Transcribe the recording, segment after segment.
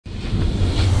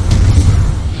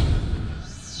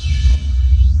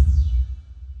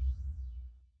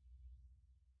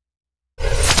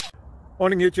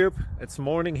Morning YouTube, it's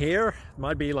morning here. It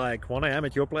might be like 1 a.m.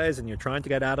 at your place and you're trying to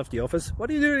get out of the office.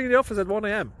 What are you doing in the office at 1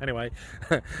 a.m? Anyway,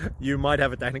 you might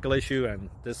have a technical issue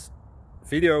and this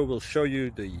video will show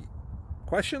you the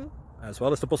question as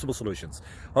well as the possible solutions.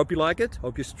 Hope you like it,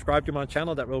 hope you subscribe to my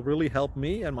channel. That will really help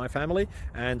me and my family,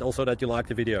 and also that you like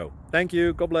the video. Thank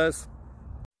you, God bless.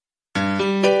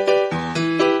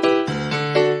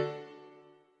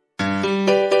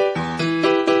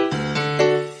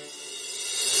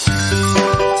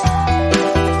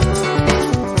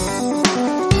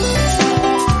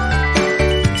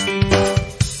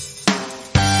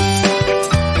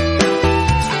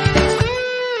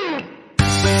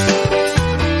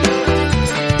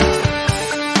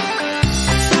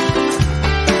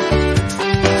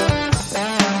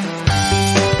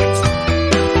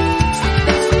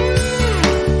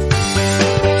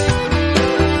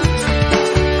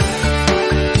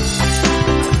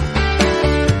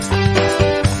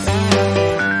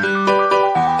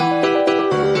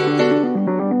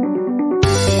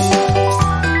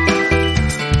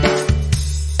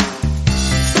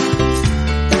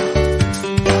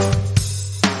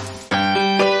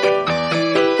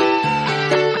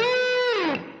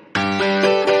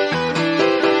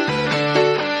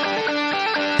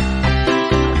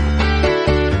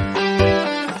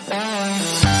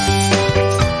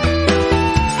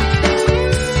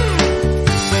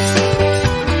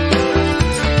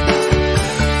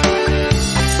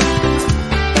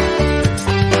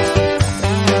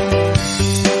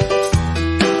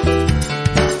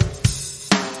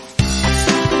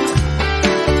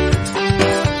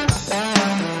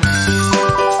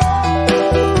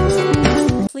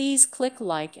 Please click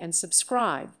like and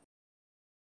subscribe.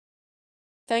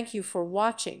 Thank you for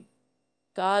watching.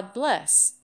 God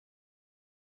bless.